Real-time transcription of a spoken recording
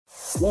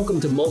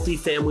Welcome to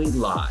Multifamily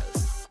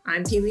Live.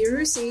 I'm Keely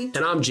Yarusi.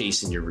 And I'm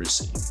Jason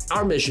Yarusi.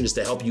 Our mission is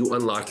to help you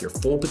unlock your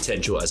full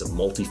potential as a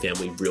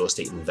multifamily real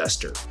estate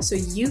investor. So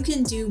you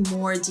can do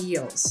more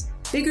deals,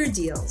 bigger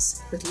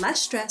deals, with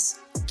less stress,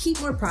 keep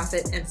more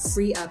profit, and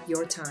free up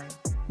your time.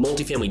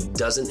 Multifamily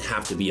doesn't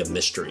have to be a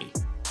mystery.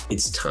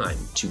 It's time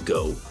to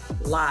go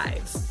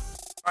live.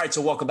 All right, so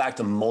welcome back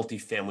to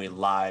Multifamily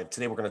Live.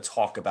 Today we're going to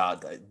talk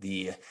about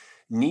the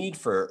need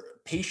for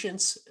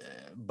patience,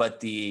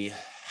 but the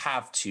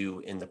have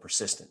to in the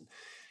persistent.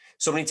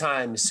 So many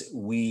times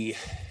we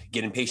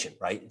get impatient,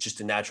 right?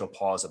 Just a natural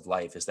pause of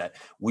life is that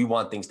we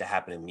want things to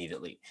happen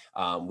immediately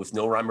with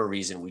no rhyme or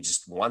reason. We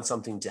just want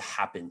something to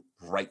happen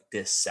right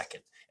this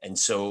second. And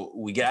so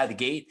we get out of the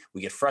gate,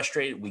 we get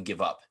frustrated, we give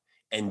up.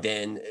 And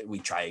then we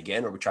try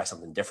again, or we try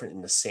something different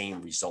in the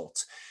same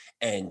result.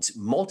 And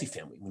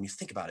multifamily, when you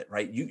think about it,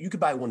 right? You could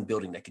buy one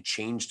building that could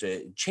change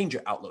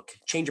your outlook,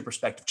 change your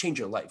perspective, change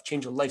your life,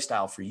 change your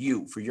lifestyle for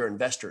you, for your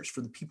investors, for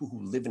the people who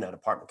live in that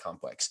apartment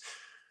complex.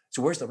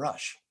 So where's the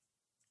rush?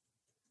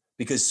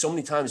 Because so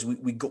many times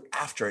we go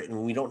after it, and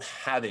when we don't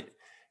have it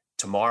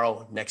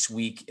tomorrow, next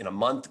week, in a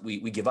month, we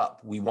give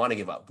up. We want to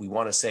give up. We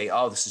want to say,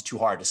 oh, this is too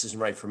hard. This isn't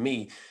right for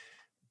me.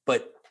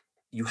 But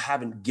you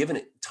haven't given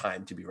it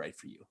time to be right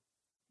for you.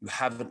 You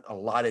haven't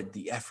allotted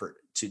the effort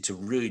to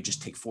really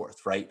just take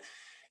forth, right?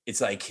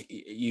 It's like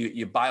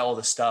you buy all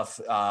the stuff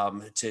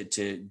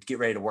to get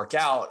ready to work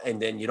out,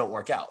 and then you don't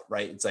work out,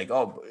 right? It's like,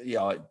 oh,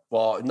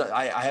 well, no,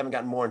 I haven't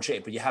gotten more in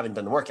shape, but you haven't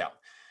done the workout,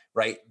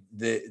 right?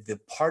 The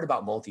part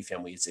about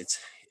multifamily is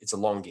it's a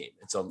long game.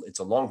 It's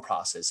a long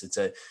process.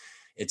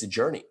 It's a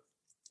journey.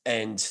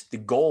 And the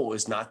goal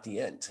is not the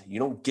end. You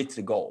don't get to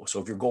the goal.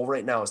 So if your goal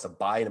right now is to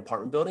buy an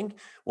apartment building,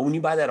 well, when you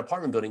buy that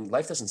apartment building,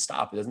 life doesn't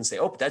stop. It doesn't say,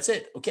 oh, that's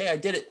it. Okay, I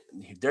did it.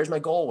 There's my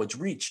goal. It's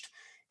reached.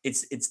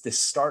 It's the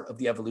start of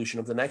the evolution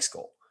of the next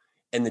goal.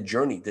 And the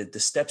journey, the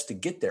steps to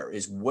get there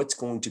is what's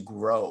going to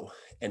grow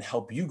and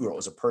help you grow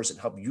as a person,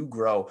 help you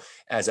grow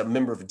as a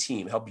member of a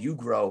team, help you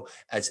grow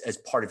as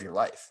part of your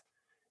life.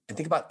 And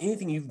think about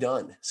anything you've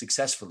done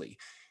successfully.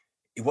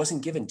 It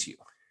wasn't given to you,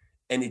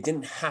 and it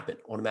didn't happen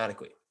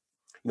automatically.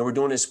 We're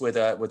doing this with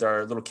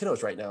our little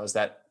kiddos right now, is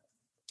that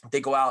they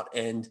go out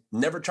and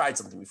never tried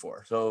something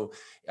before. So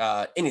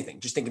anything,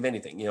 just think of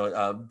anything,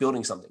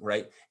 building something,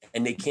 right?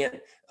 And they can't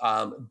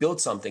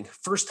build something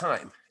first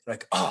time. They're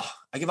like, oh,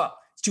 I give up.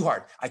 It's too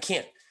hard. I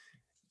can't.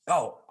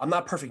 Oh, I'm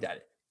not perfect at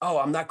it. Oh,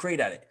 I'm not great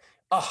at it.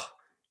 Oh,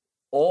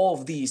 all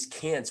of these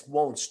can'ts,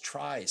 won'ts,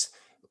 tries.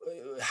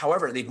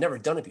 However, they've never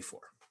done it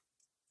before.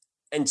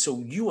 And so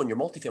you on your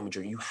multifamily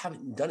journey, you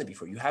haven't done it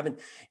before.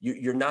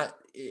 You're not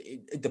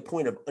at the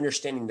point of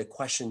understanding the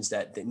questions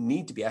that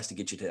need to be asked to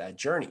get you to that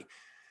journey.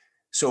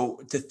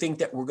 So to think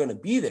that we're going to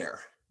be there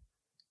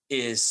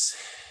is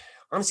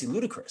honestly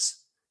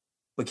ludicrous.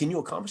 But can you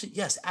accomplish it?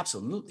 Yes,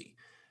 absolutely.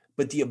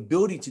 But the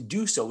ability to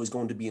do so is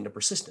going to be in the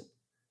persistent.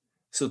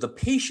 So the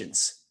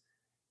patience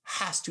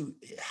has to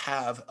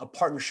have a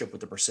partnership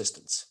with the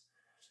persistence.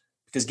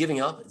 Because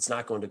giving up, it's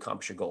not going to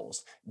accomplish your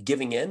goals.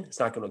 Giving in, it's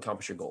not going to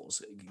accomplish your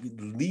goals.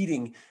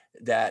 Leading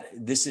that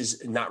this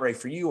is not right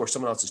for you, or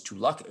someone else is too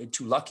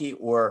lucky,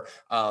 or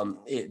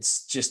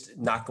it's just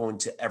not going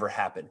to ever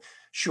happen.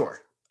 Sure,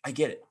 I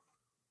get it.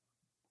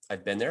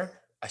 I've been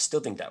there. I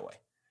still think that way.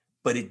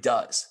 But it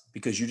does,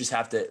 because you just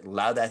have to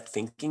allow that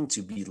thinking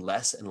to be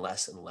less and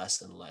less and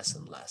less and less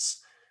and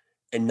less,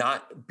 and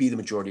not be the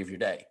majority of your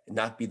day, and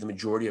not be the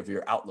majority of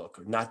your outlook,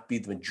 or not be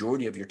the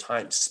majority of your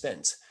time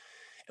spent.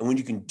 And when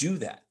you can do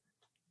that,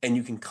 and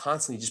you can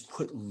constantly just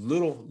put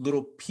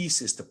little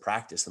pieces to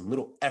practice and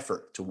little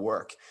effort to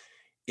work,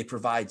 it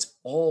provides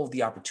all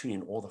the opportunity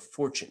and all the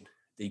fortune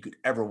that you could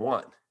ever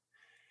want.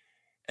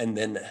 And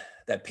then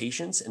that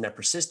patience and that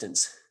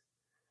persistence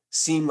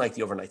seem like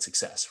the overnight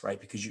success,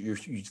 right? Because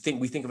we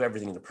think of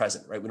everything in the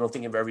present, right? We don't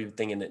think of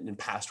everything in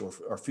past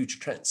or future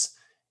trends.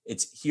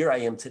 It's here I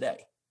am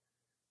today.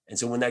 And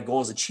so when that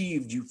goal is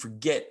achieved, you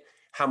forget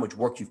how much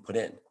work you've put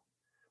in.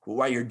 But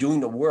while you're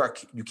doing the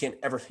work, you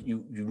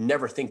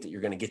never think that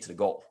you're going to get to the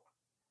goal.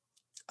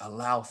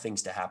 Allow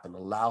things to happen.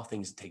 Allow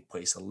things to take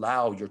place.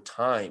 Allow your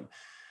time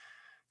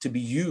to be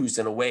used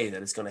in a way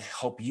that is going to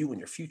help you in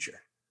your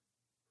future.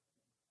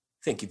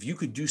 Think, if you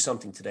could do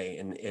something today,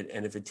 and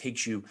if it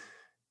takes you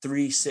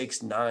 3,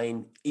 6,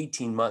 9,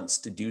 18 months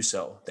to do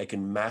so, that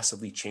can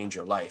massively change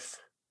your life.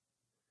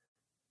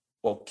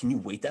 Well, can you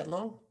wait that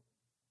long?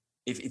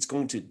 If it's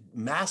going to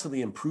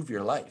massively improve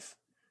your life,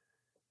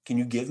 can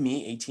you give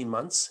me 18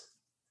 months?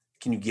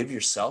 Can you give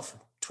yourself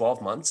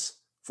 12 months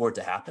for it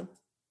to happen?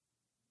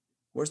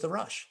 Where's the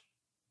rush?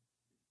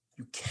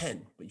 You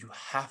can, but you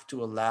have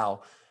to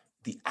allow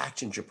the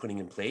actions you're putting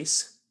in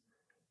place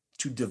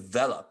to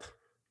develop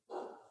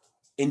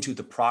into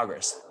the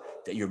progress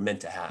that you're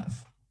meant to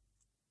have.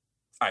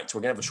 All right, so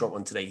we're gonna have a short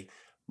one today,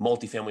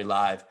 Multifamily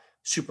Live.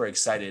 Super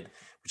excited.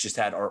 We just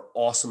had our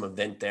awesome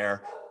event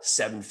there,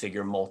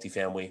 7-figure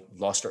multifamily,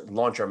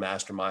 launch our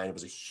mastermind. It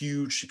was a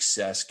huge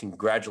success.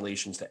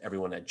 Congratulations to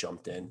everyone that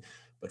jumped in.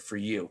 But for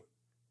you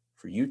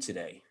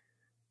today,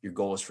 your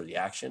goal is for the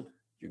action.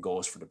 Your goal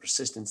is for the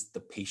persistence, the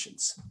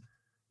patience.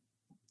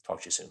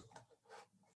 Talk to you soon.